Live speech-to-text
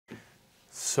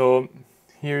So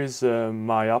here's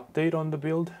my update on the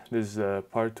build. This is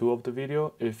part 2 of the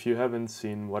video. If you haven't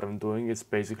seen what I'm doing, it's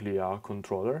basically a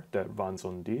controller that runs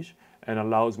on Deej and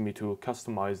allows me to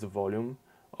customize the volume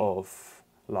of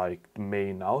like the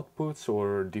main outputs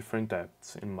or different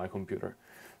apps in my computer.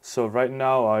 So right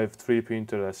now I've 3D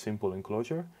printed a simple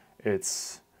enclosure.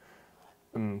 It's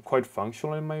quite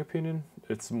functional in my opinion.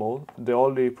 It's small. The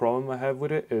only problem I have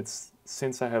with it is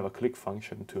since I have a click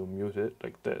function to mute it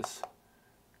like this,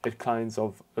 it kind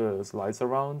of slides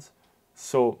around.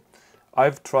 So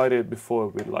I've tried it before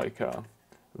with like a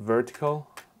vertical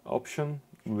option,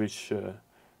 which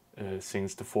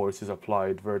since the force is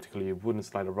applied vertically, it wouldn't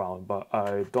slide around, but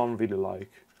I don't really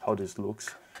like how this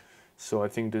looks. So I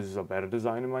think this is a better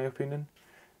design in my opinion.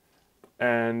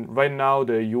 And right now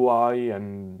the UI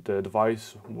and the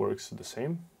device works the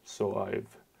same. So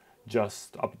I've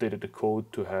just updated the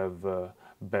code to have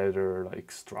better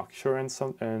like structure and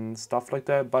stuff like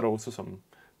that, but also some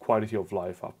quality of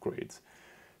life upgrades.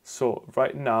 So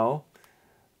right now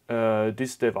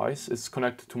this device is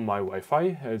connected to my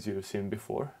Wi-Fi, as you've seen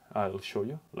before. I'll show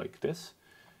you like this.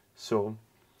 So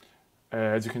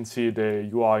as you can see, the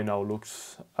UI now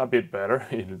looks a bit better.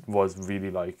 It was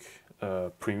really like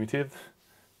primitive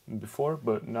before,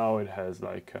 but now it has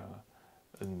like a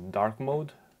dark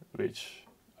mode, which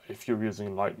if you're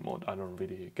using light mode, I don't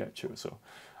really get you. So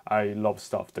I love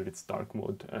stuff that it's dark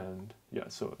mode, and yeah,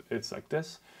 so it's like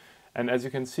this. And as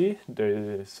you can see,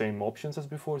 the same options as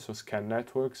before. So scan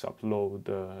networks, upload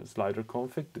the slider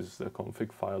config. This is the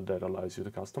config file that allows you to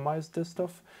customize this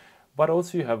stuff. But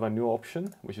also you have a new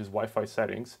option, which is Wi-Fi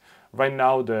settings. Right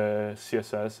now the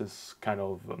CSS is kind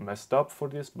of messed up for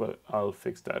this, but I'll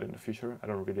fix that in the future. I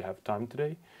don't really have time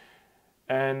today.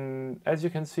 And as you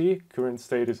can see, current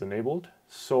state is enabled.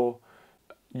 So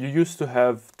you used to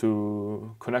have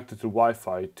to connect it to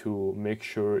Wi-Fi to make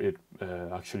sure it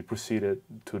actually proceeded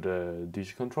to the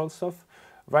Deej control stuff.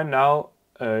 Right now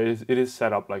it is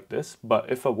set up like this, but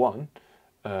if I want,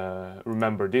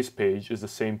 remember this page is the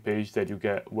same page that you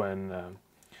get when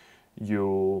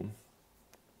you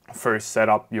first set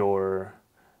up your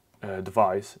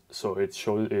device. So it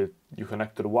shows it, you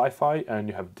connect to the Wi-Fi and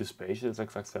you have this page, it's the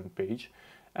exact same page.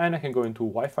 And I can go into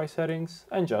Wi-Fi settings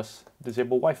and just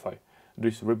disable Wi-Fi.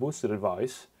 This reboots the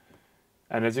device.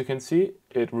 And as you can see,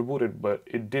 it rebooted, but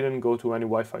it didn't go to any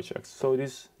Wi-Fi checks. So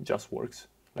this just works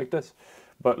like this.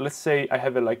 But let's say I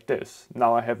have it like this.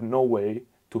 Now I have no way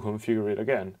to configure it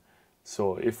again.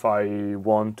 So if I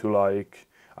want to like,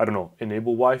 I don't know,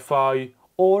 enable Wi-Fi,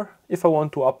 or if I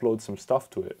want to upload some stuff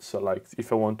to it. So like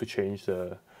if I want to change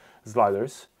the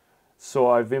sliders. So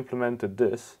I've implemented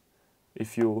this.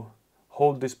 If you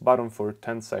hold this button for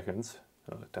 10 seconds,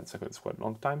 10 seconds is quite a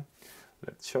long time.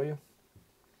 Let's show you.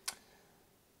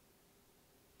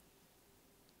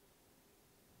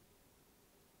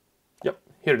 Yep,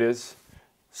 here it is.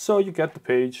 So you get the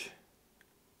page.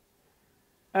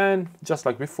 And just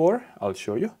like before, I'll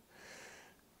show you.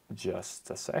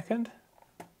 Just a second.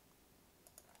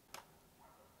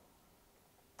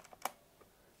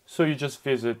 So you just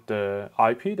visit the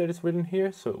IP that is written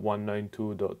here, so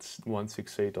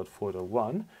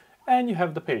 192.168.4.1, and you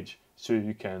have the page. So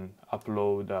you can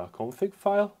upload a config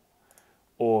file,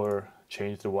 or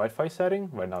change the Wi-Fi setting,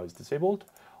 right now it's disabled,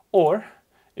 or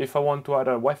if I want to add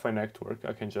a Wi-Fi network,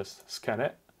 I can just scan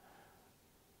it.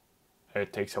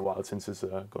 It takes a while since it's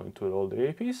going to all the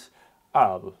APs.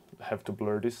 I'll have to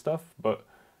blur this stuff, but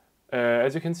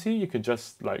as you can see, you can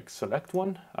just like select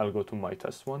one. I'll go to my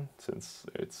test one since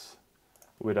it's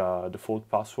with a default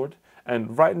password.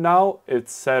 And right now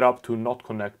it's set up to not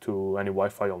connect to any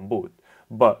Wi-Fi on boot.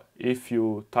 But if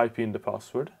you type in the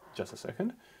password, just a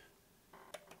second.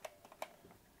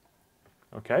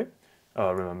 Okay,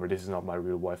 remember this is not my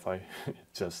real Wi-Fi,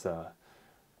 it's just a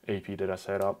AP that I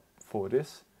set up for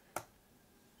this.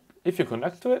 If you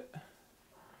connect to it,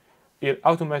 it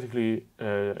automatically,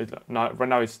 right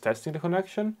now it's testing the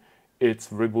connection, it's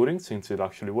rebooting since it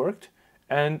actually worked,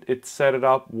 and it set it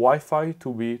up Wi-Fi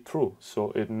to be true.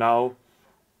 So it now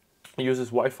uses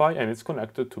Wi-Fi and it's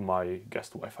connected to my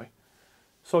guest Wi-Fi.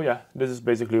 So yeah, this is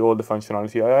basically all the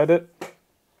functionality I added.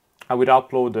 I would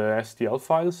upload the STL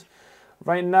files.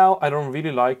 Right now, I don't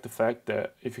really like the fact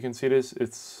that, if you can see this,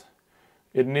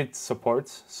 it needs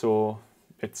supports, so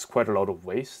it's quite a lot of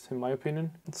waste in my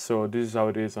opinion. So this is how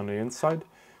it is on the inside.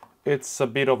 It's a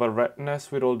bit of a rat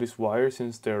nest with all these wires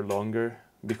since they're longer,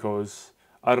 because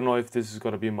I don't know if this is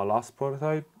gonna be my last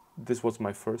prototype. This was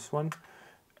my first one,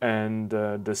 and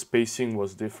the spacing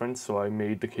was different, so I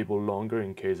made the cable longer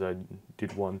in case I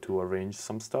did want to arrange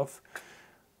some stuff.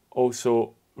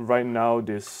 Also, right now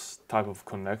this type of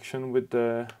connection with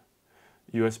the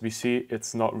USB-C,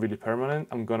 it's not really permanent.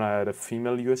 I'm gonna add a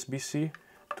female USB-C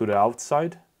to the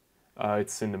outside.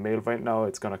 It's in the mail right now.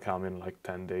 It's gonna come in like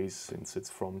 10 days since it's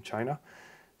from China.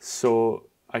 So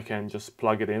I can just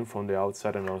plug it in from the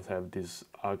outside and not have this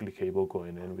ugly cable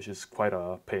going in, which is quite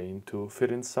a pain to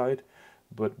fit inside.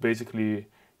 But basically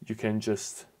you can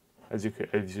just, as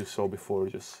you saw before,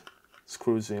 just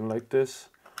screws in like this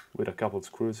with a couple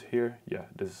screws here. Yeah,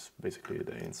 this is basically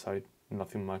the inside.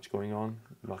 Nothing much going on,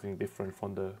 nothing different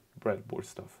from the breadboard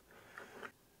stuff.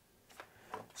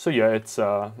 So yeah, it's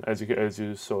as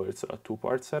you saw, it's a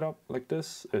two-part setup like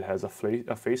this. It has a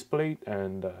faceplate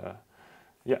and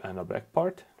yeah, and a back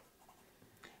part.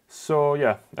 So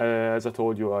yeah, as I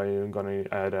told you, I'm gonna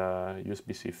add a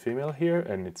USB-C female here,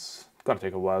 and it's gonna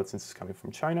take a while since it's coming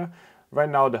from China. Right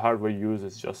now the hardware used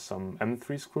is just some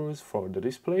M3 screws for the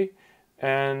display,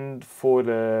 and for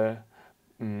the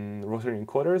rotary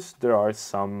encoders there are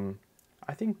some,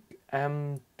 I think,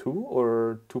 M2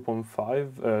 or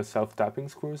 2.5 self-tapping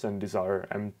screws, and these are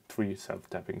M3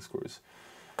 self-tapping screws.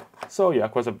 So yeah,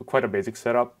 quite a basic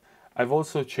setup. I've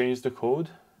also changed the code,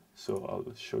 so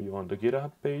I'll show you on the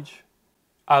GitHub page.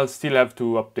 I'll still have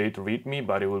to update README,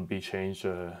 but it will be changed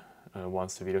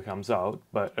once the video comes out.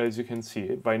 But as you can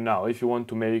see, right now, if you want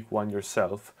to make one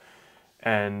yourself,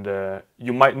 and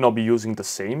you might not be using the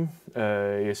same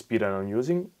ESP that I'm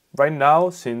using right now,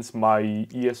 since my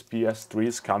ESP S3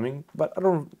 is coming, but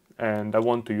I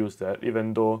want to use that,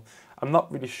 even though I'm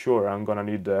not really sure I'm gonna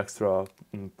need the extra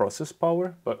process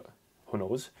power, but who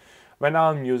knows. Right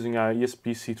now I'm using a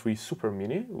ESP C3 Super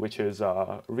Mini, which is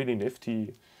a really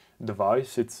nifty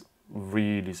device. It's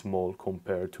really small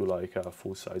compared to like a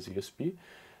full-size ESP.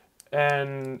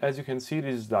 And as you can see,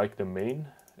 this is like the main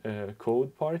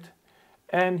code part.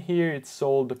 And here it's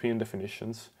all the pin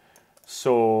definitions.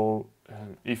 So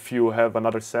if you have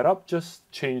another setup,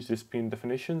 just change these pin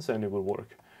definitions and it will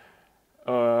work.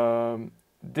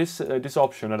 This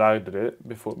option I added it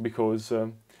before because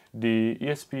the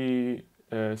ESP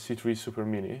C3 Super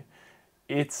Mini,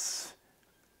 it's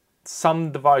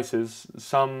some devices,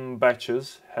 some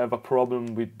batches have a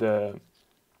problem with the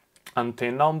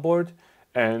antenna on board,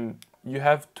 and you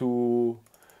have to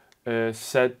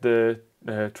set the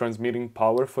transmitting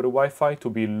power for the Wi-Fi to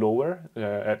be lower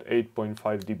at 8.5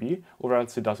 dB, or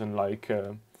else it doesn't like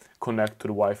connect to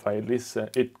the Wi-Fi. At least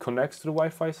it connects to the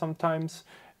Wi-Fi sometimes,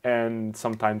 and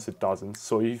sometimes it doesn't.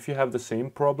 So if you have the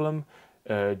same problem,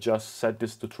 just set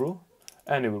this to true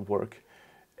and it will work.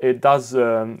 It does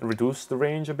reduce the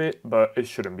range a bit, but it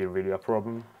shouldn't be really a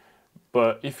problem.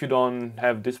 But if you don't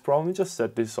have this problem, just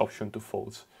set this option to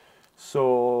false.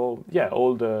 So yeah,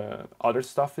 all the other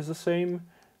stuff is the same.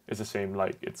 It's the same,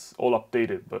 like it's all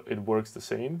updated, but it works the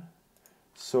same.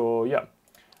 So yeah,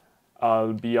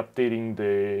 I'll be updating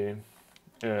the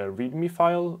README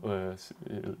file.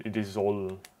 It is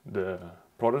all the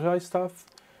prototype stuff.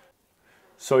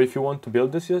 So if you want to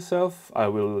build this yourself, I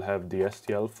will have the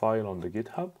STL file on the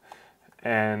GitHub.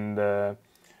 And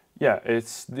yeah,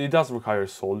 it does require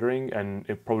soldering, and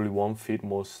it probably won't fit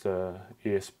most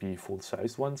ESP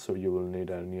full-size ones, so you will need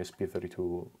an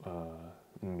ESP32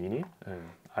 Mini.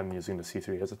 I'm using the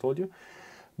C3 as I told you.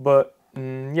 But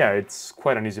yeah, it's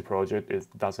quite an easy project. It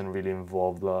doesn't really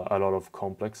involve a lot of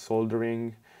complex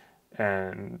soldering,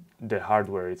 and the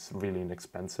hardware is really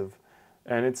inexpensive.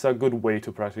 And it's a good way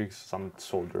to practice some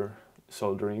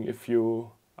soldering if you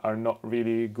are not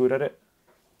really good at it,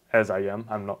 as I am.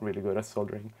 I'm not really good at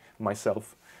soldering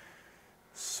myself.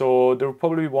 So there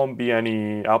probably won't be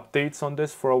any updates on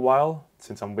this for a while,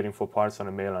 since I'm waiting for parts on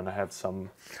the mail and I have some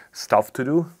stuff to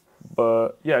do.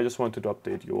 But yeah, I just wanted to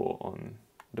update you on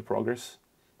the progress.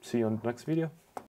 See you on the next video.